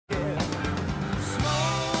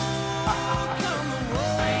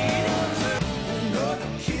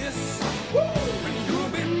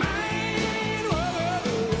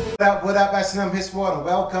What up, S&M Hits Water?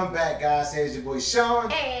 Welcome back, guys. Here's your boy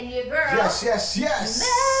Sean. And your girl. Yes.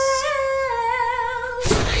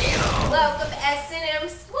 Welcome to S&M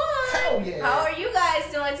Squad. Hell yeah. How are you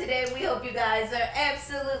guys doing today? We hope you guys are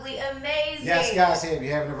absolutely amazing. Yes, guys. Hey, if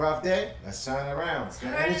you're having a rough day, let's turn it around.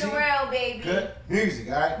 Turn it around, baby. Good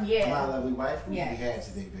music, all right? Yeah. My lovely wife, what yes. we had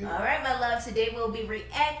today, baby? All right, my love. Today we'll be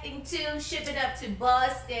reacting to Shipping Up to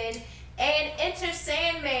Boston and Enter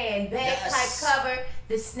Sandman, Bagpipe cover,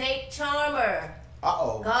 the SnakeCharmer.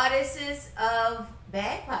 Goddesses of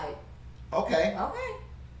Bagpipe. Okay. Okay.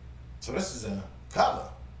 So this is a cover.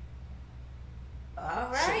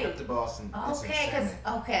 All right. Shipping Up to Boston. Okay, because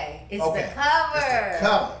it's the cover. It's the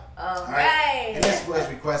cover. All right. And this was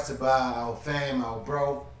requested by our fam, our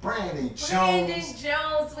bro, Brandon Jones.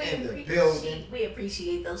 In the building. We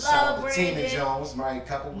appreciate the Shout love, out to Brandon. Tina Jones, married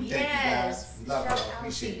couple. We thank you guys. We love her.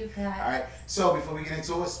 Appreciate it. All right. So before we get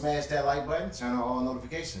into it, smash that like button, turn on all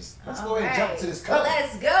notifications. Let's go ahead and jump to this cover.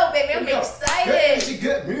 Let's go, baby. I'm excited.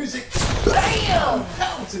 Good music. Bam!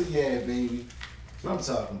 Hell to the yeah, baby. That's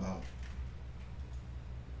what I'm talking about.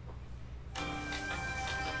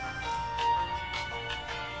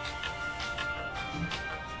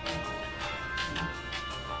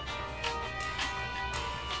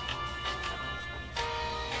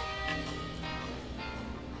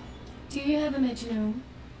 Do you have a metronome?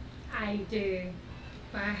 I do,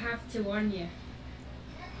 but I have to warn you,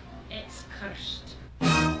 it's cursed.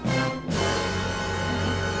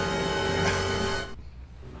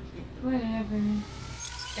 Whatever.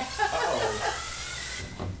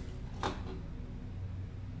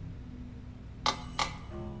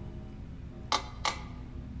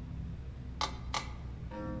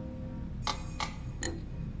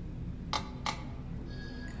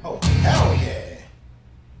 Oh, hell yeah.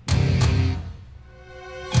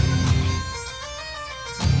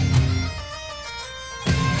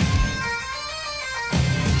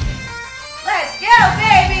 Let's go,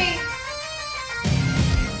 baby.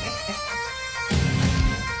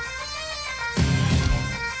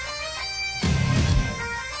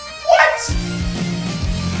 What?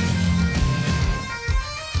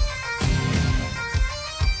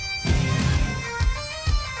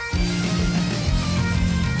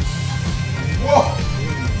 Whoa.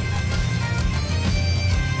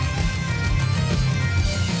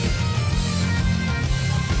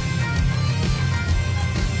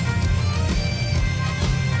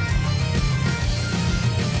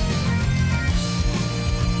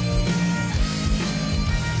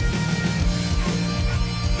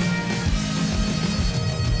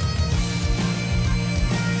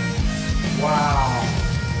 Wow.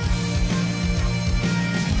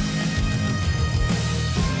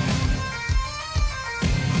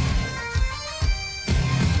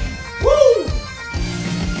 Woo!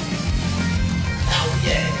 Hell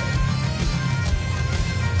yeah.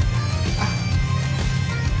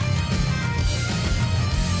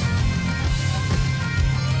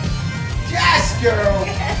 Yes, girl.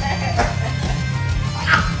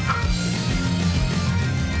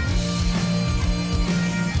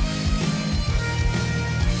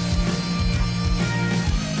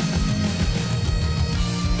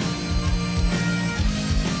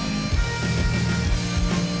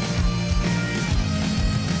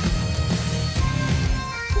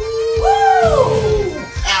 Woo!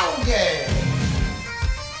 Hell yeah!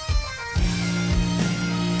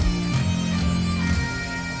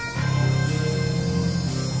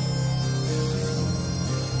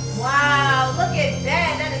 Wow, look at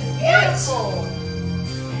that. That is beautiful.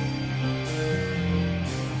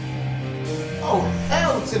 Oh,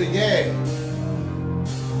 hell to the yeah!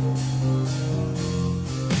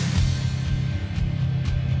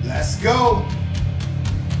 Let's go!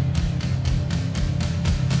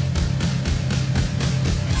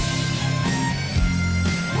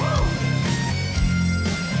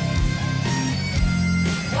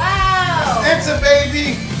 Wow. Enter, baby!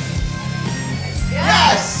 Let's go.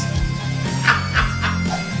 Yes!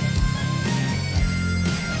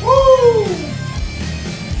 Woo!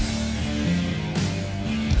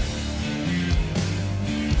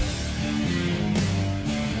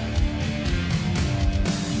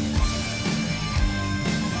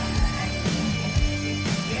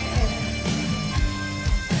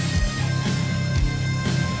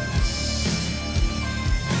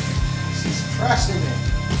 She's crushing it.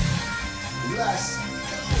 Let's go.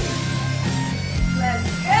 Let's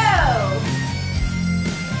go.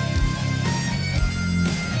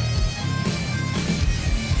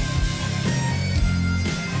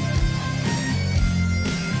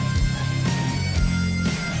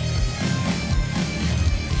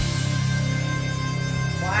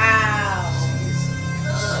 Wow. She's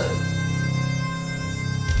good.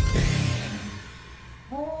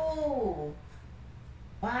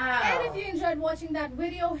 if you enjoyed watching that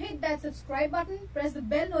video, hit that subscribe button, press the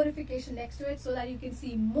bell notification next to it so that you can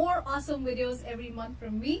see more awesome videos every month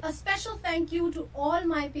from me. A special thank you to all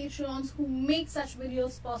my Patreons who make such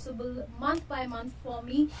videos possible month by month for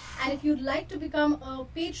me. And if you'd like to become a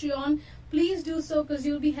Patreon, please do so, because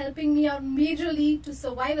you'll be helping me out majorly to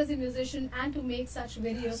survive as a musician and to make such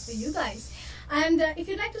videos for you guys. And if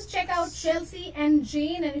you'd like to check out Chelsea and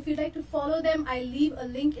Jane, and if you'd like to follow them, I leave a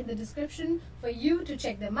link in the description for you to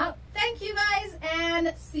check them out. Thank you guys,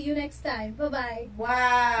 and see you next time. Bye-bye.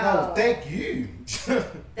 Wow. No, thank you.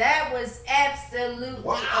 That was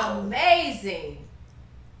absolutely amazing.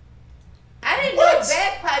 I didn't What? know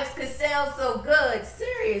bagpipes could sound so good.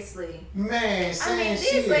 Seriously. Man, saying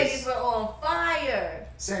these ladies were on fire.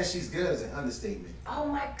 Saying she's good is an understatement. Oh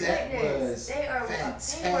my That goodness. was They were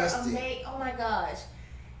amazing. Oh my gosh.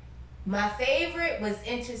 My favorite was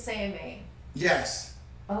Enter Sandman. Yes.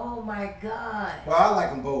 Oh my God. Well, I like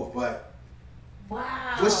them both, but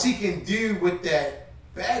wow. what she can do with that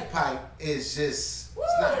bagpipe is just,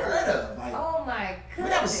 it's not heard of. Like, oh my goodness. we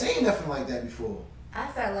never seen nothing like that before. I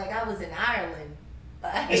felt like I was in Ireland.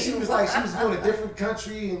 And she was like, she was going to a different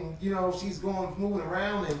country, and you know, she's going, moving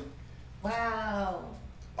around, and wow.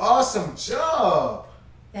 Awesome job.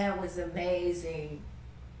 That was amazing.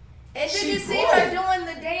 And did She you see brought her it.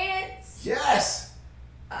 doing the dance? Yes.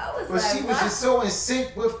 I was But like, she was just so in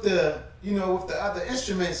sync with the, you know, with the other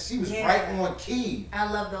instruments. She was right on key. I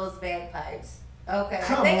love those bagpipes. Okay.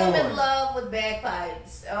 Come I think I'm in on. love with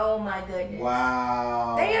bagpipes. Oh my goodness.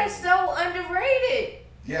 Wow. They are so underrated.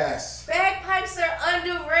 Yes. Bagpipes are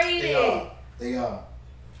underrated. They are. They are.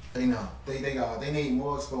 They know. They are. They need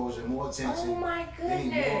more exposure, more attention. Oh my They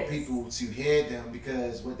need more goodness. people to hear them,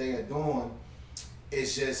 because what they are doing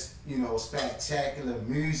is just, you know, spectacular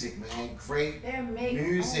music, man. Great They're making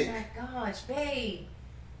music. Oh my gosh, babe.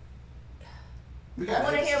 We I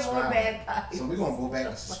want to hear more subscribe. bagpipes. So we're going to go back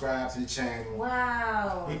and subscribe to the channel.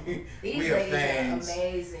 Wow. These We are ladies fans. are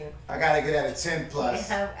amazing. I got to get at a 10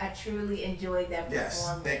 plus. I truly enjoyed that Yes,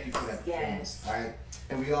 performance. thank you for that performance. Yes. All right.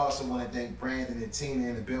 And we also want to thank Brandon and Tina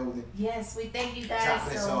in the building. Yes, we thank you guys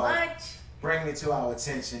Dropping us so off. much. Bringing it to our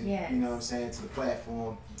attention, Yes. you know what I'm saying, to the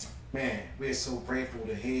platform. Man, we're so grateful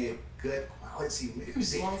to hear good quality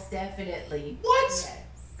music. Most definitely. What? Yes.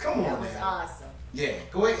 Come on, That was man. awesome. Yeah,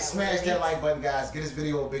 go ahead and That was smash that amazing. like button, guys. Give this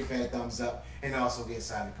video a big fat thumbs up, and also get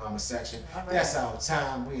inside the comment section. All right. That's our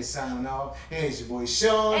time. We're signing off. Here's your boy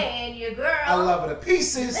Sean. And your girl. I love her to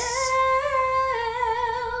pieces. Bam.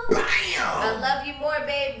 Bam! I love you more,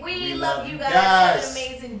 babe. We love you guys. guys. Have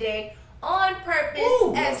an amazing day. On purpose.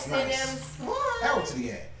 Ooh, that was S&M nice. Squad. Out to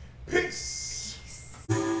the end. Peace.